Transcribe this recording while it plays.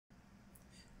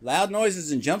Loud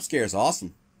noises and jump scares,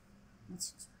 awesome.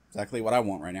 That's exactly what I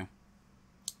want right now.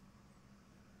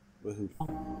 Woohoo.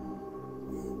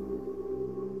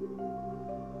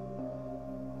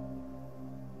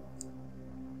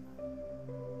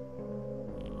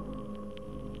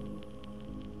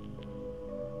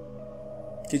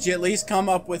 Could you at least come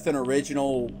up with an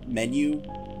original menu?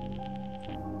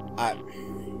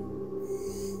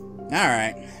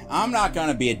 Alright. I'm not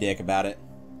gonna be a dick about it.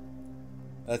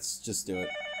 Let's just do it.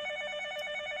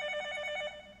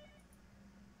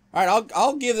 Alright,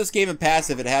 I'll give this game a pass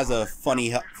if it has a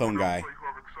funny phone guy.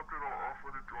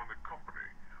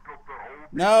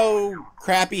 No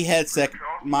crappy headset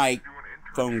mic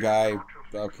phone guy.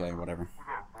 Okay, whatever.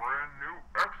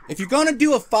 If you're gonna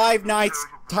do a Five Nights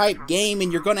type game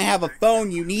and you're gonna have a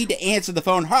phone, you need to answer the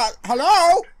phone.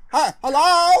 Hello?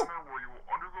 Hello?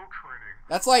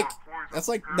 That's like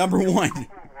number one.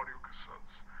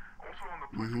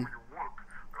 Mm-hmm.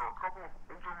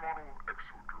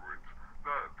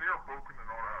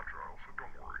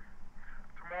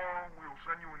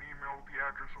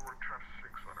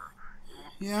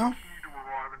 Yeah.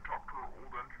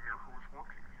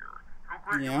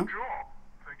 Yeah.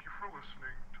 Thank you for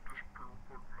listening to this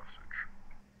pre-recorded message.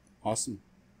 Awesome.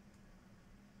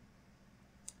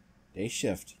 Day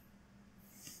shift.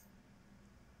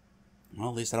 Well,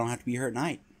 at least I don't have to be here at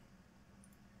night.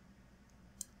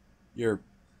 Your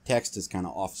text is kind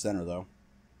of off-center, though.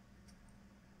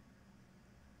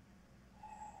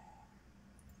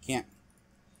 Can't.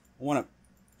 I want to...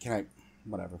 Can I...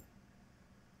 Whatever.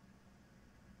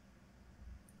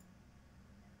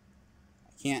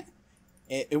 I can't...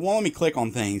 It won't let me click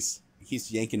on things. It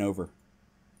keeps yanking over.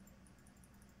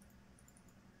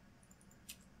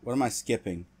 What am I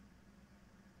skipping?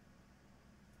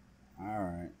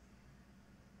 Alright.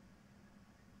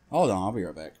 Hold on, I'll be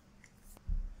right back.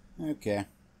 Okay.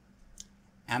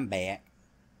 I'm back.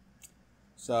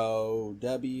 So,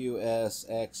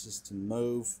 WSX is to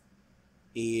move.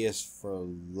 E is for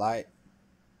light.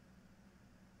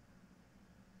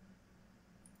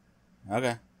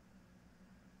 Okay.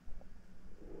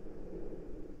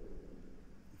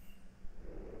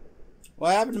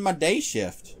 What happened to my day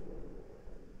shift?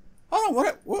 Oh,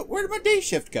 where did my day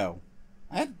shift go?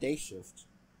 I had a day shift.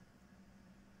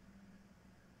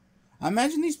 I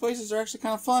imagine these places are actually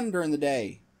kind of fun during the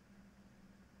day.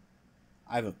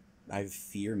 I have a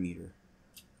fear meter.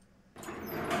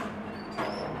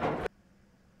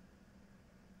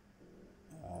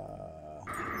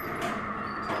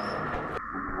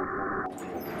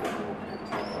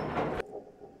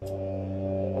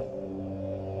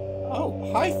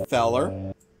 Oh, hi,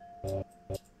 feller.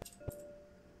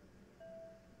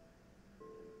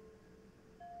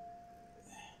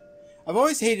 I've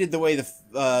always hated the way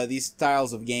these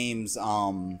styles of games,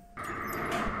 Iron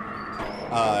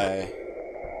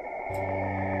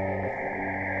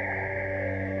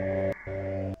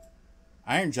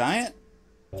Giant?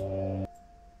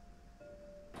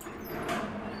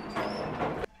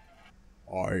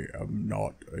 I am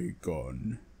not a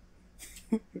gun.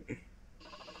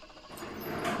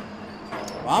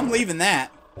 Well, I'm leaving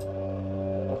that.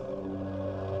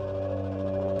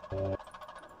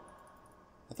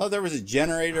 I thought there was a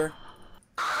generator.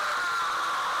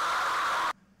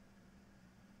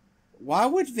 Why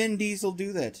would Vin Diesel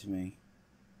do that to me?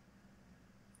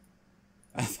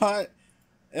 I thought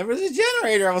there was a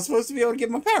generator. I was supposed to be able to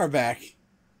get my power back.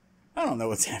 I don't know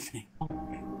what's happening.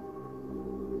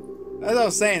 As I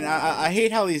was saying, I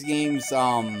hate how these games,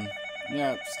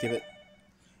 yeah, skip it.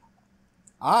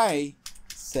 I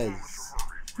said,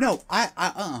 no,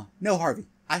 no, Harvey.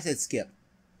 I said skip.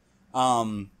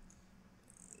 The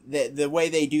way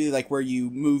they do, like, where you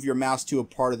move your mouse to a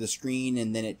part of the screen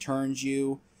and then it turns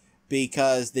you,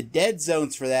 because the dead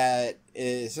zones for that,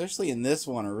 especially in this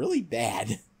one, are really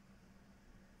bad.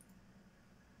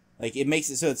 Like, it makes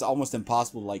it so it's almost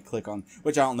impossible to, like, click on,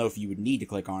 which I don't know if you would need to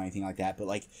click on anything like that, but,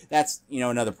 like, that's, you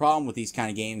know, another problem with these kind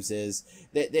of games is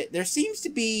that there seems to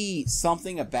be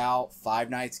something about Five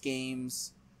Nights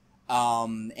games,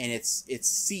 and it's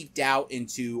seeped out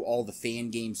into all the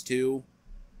fan games, too,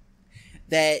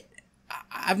 that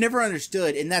I've never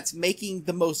understood, and that's making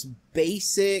the most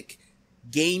basic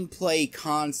gameplay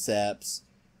concepts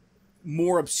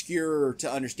more obscure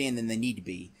to understand than they need to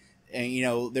be. And, you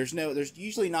know, there's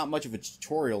usually not much of a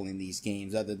tutorial in these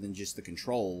games other than just the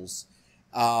controls.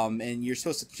 And you're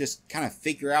supposed to just kind of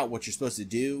figure out what you're supposed to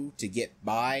do to get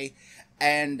by.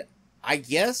 And I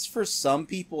guess for some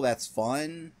people that's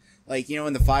fun. Like, you know,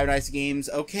 in the Five Nights games,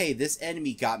 okay, this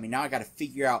enemy got me. Now I got to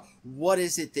figure out what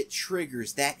is it that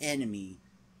triggers that enemy.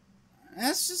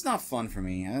 That's just not fun for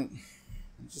me.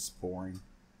 It's just boring.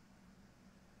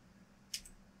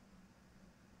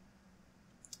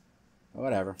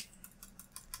 Whatever.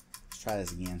 Let's try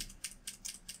this again.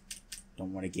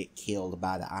 Don't want to get killed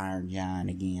by the Iron Giant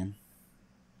again.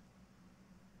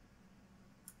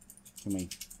 Can we...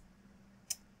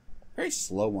 Very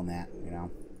slow on that, you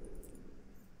know.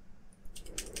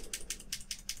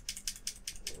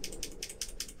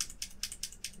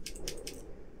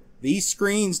 These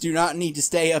screens do not need to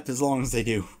stay up as long as they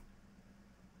do.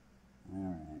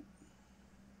 Alright.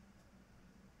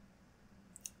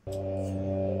 Okay.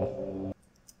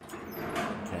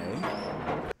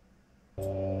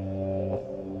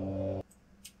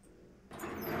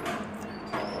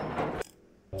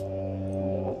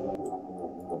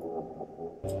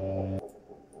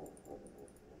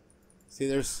 See,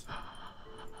 there's...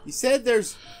 You said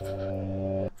there's...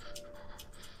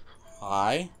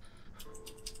 Hi?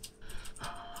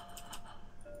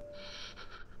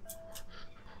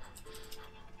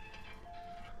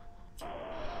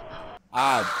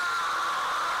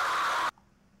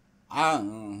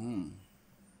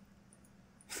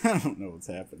 I don't know what's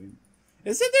happening.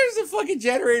 It said there's a fucking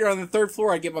generator on the 3rd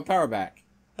floor. I get my power back.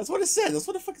 That's what it said. That's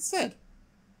what it fucking said.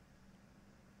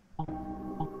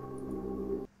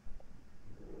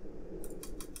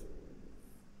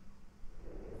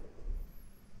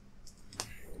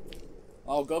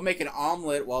 I'll go make an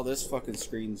omelet while this fucking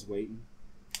screen's waiting.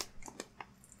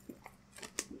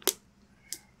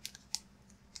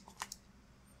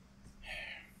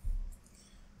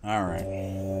 Alright.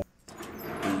 Being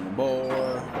a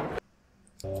bore.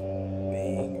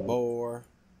 Being a bore.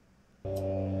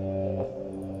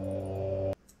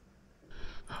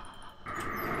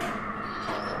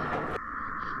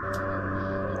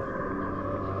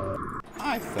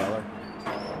 Hi, feller.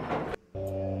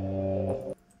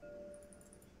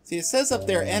 See, it says up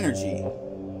there energy.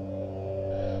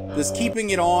 Does keeping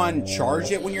it on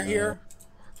charge it when you're here?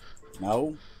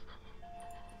 No.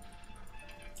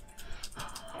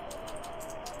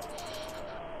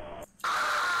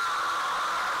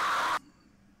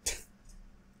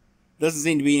 Doesn't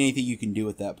seem to be anything you can do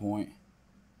at that point.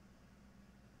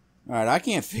 Alright, I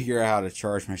can't figure out how to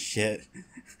charge my shit.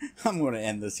 I'm going to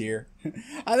end this here.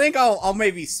 I think I'll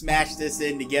maybe smash this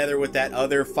in together with that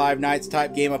other Five Nights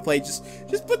type game I played.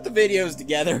 Just put the videos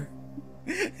together.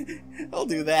 I'll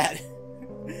do that.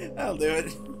 I'll do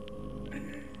it.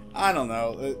 I don't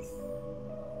know.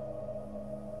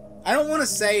 I don't want to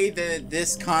say that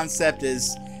this concept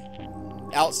is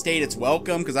outstayed its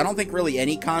welcome, because I don't think really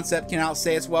any concept can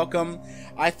outstay its welcome.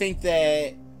 I think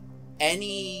that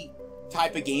any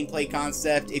type of gameplay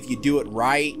concept, if you do it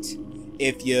right,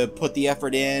 if you put the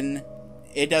effort in,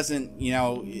 it doesn't, you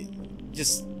know,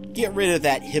 just get rid of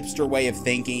that hipster way of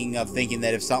thinking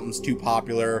that if something's too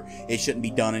popular, it shouldn't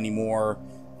be done anymore.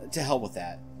 To hell with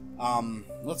that.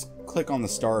 Let's click on the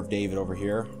Star of David over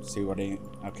here. See what he...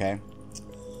 Okay.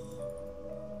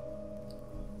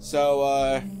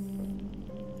 So,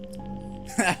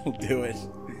 that'll do it.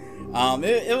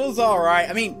 It was alright.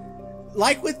 I mean,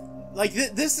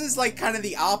 this is like kind of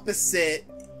the opposite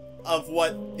of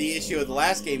what the issue of the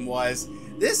last game was.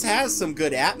 This has some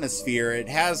good atmosphere. It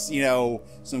has, you know,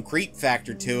 some creep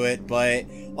factor to it, but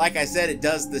like I said, it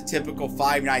does the typical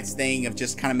Five Nights thing of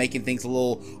just kind of making things a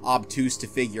little obtuse to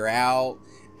figure out.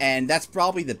 And that's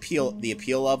probably the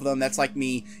appeal of them. That's like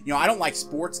me, you know, I don't like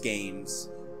sports games.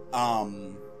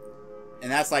 And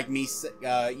that's like me,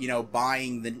 you know,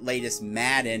 buying the latest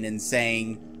Madden and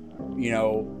saying, you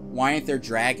know, why aren't there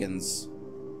dragons?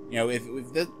 You know, if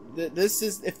this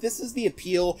is the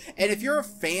appeal, and if you're a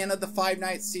fan of the Five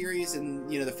Nights series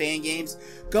and, you know, the fan games,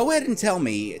 go ahead and tell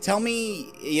me,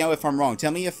 you know, if I'm wrong.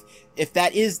 Tell me if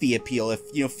that is the appeal. If,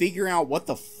 you know, figuring out what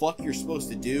the fuck you're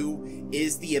supposed to do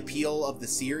is the appeal of the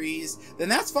series, then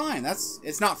that's fine.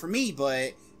 It's not for me,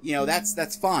 but, you know,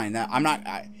 that's fine.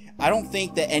 I don't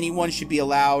think that anyone should be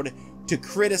allowed to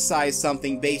criticize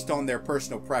something based on their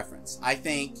personal preference. I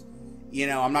think, you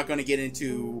know, I'm not going to get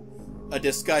into a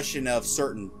discussion of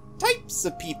certain types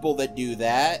of people that do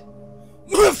that.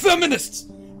 Feminists!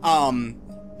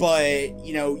 But,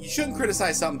 you know, you shouldn't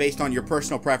criticize something based on your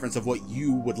personal preference of what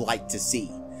you would like to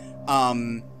see.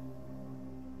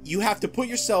 You have to put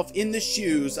yourself in the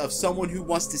shoes of someone who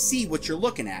wants to see what you're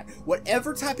looking at.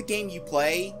 Whatever type of game you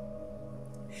play,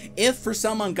 if for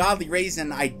some ungodly reason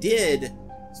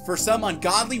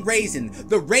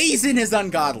the raisin is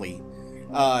ungodly,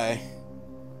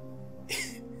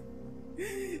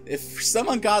 if for some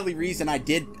ungodly reason I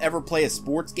did ever play a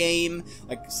sports game,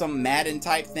 like some Madden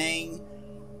type thing,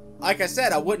 like I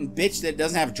said, I wouldn't bitch that it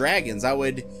doesn't have dragons. I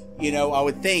would, you know, I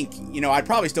would think, you know, I'd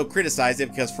probably still criticize it,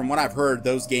 because from what I've heard,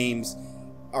 those games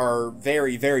are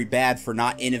very, very bad for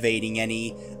not innovating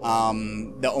any.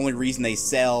 The only reason they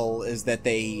sell is that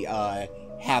they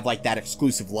have like that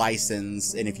exclusive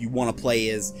license, and if you want to play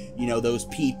as, you know, those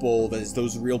people, as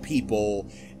those real people,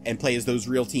 and play as those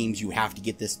real teams, you have to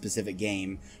get this specific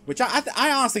game, which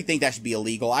I honestly think that should be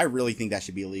illegal. I really think that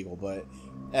should be illegal, but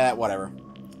whatever.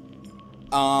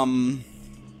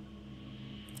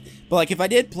 But like, if I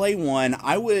did play one,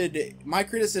 my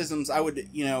criticisms, I would,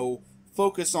 you know,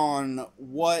 focus on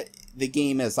what the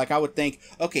game is. Like, I would think,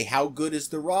 okay, how good is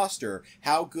the roster?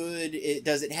 How good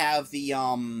does it have the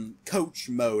coach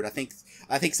mode? I think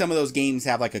some of those games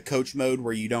have like a coach mode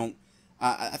where you don't.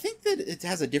 I think that it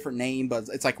has a different name, but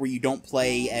it's like where you don't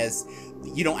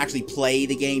actually play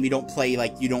the game. You don't play,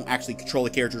 like, you don't actually control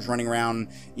the characters running around,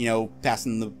 you know,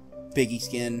 passing the piggy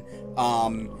skin.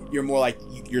 You're more like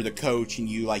you're the coach, and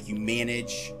you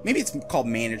manage. Maybe it's called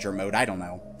manager mode. I don't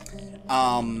know.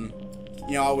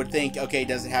 You know, I would think, okay,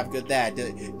 does it have good that?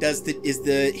 Is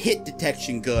the hit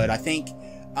detection good? I think,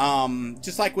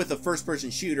 just like with a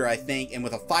first-person shooter, I think, and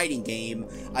with a fighting game,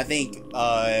 I think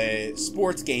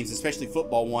sports games, especially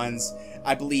football ones,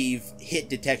 I believe hit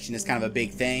detection is kind of a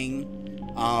big thing.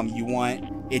 You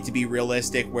want it to be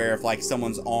realistic, where if like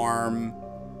someone's arm,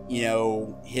 you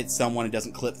know, hits someone, it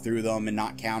doesn't clip through them and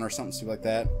not count or something stupid like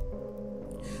that.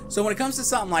 So when it comes to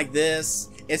something like this,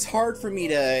 it's hard for me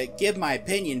to give my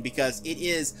opinion because it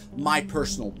is my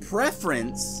personal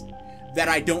preference that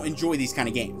I don't enjoy these kind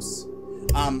of games.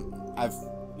 I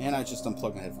just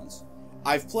unplugged my headphones.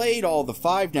 I've played all the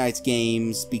Five Nights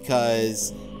games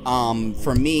because,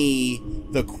 for me,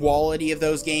 the quality of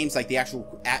those games, like the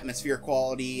actual atmosphere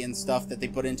quality and stuff that they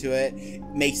put into it,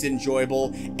 makes it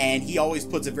enjoyable. And he always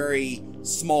puts a very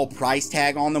small price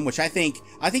tag on them, which I think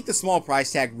the small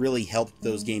price tag really helped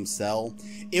those games sell.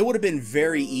 It would have been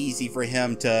very easy for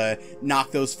him to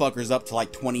knock those fuckers up to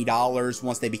like $20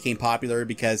 once they became popular,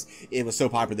 because it was so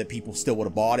popular that people still would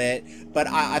have bought it. But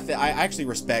I actually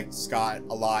respect Scott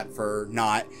a lot for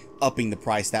not upping the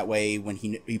price that way when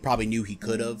he probably knew he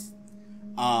could have.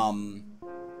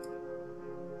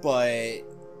 But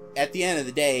at the end of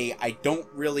the day, I don't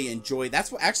really enjoy.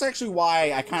 That's actually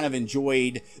why I kind of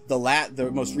enjoyed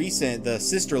the most recent, the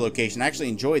sister location. I actually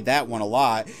enjoyed that one a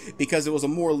lot because it was a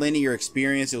more linear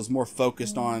experience. It was more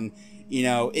focused on, you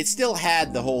know, it still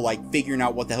had the whole like figuring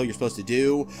out what the hell you're supposed to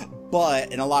do,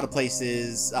 but in a lot of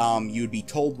places, you would be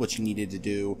told what you needed to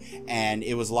do, and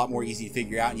it was a lot more easy to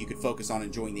figure out, and you could focus on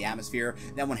enjoying the atmosphere.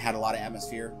 That one had a lot of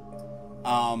atmosphere.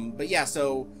 But yeah,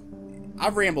 so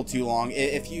I've rambled too long.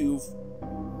 If you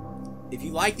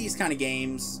like these kind of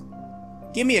games,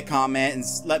 give me a comment and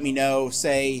let me know.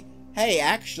 Say, hey,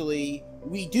 actually,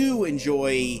 we do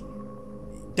enjoy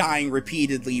dying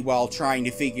repeatedly while trying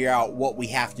to figure out what we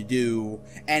have to do.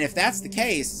 And if that's the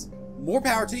case, more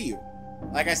power to you.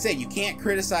 Like I said, you can't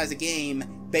criticize a game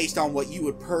based on what you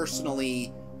would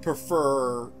personally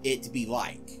prefer it to be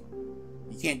like.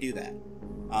 You can't do that.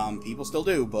 People still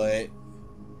do, but,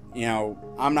 you know,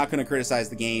 I'm not going to criticize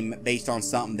the game based on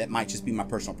something that might just be my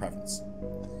personal preference.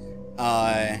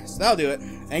 So that'll do it.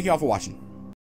 Thank you all for watching.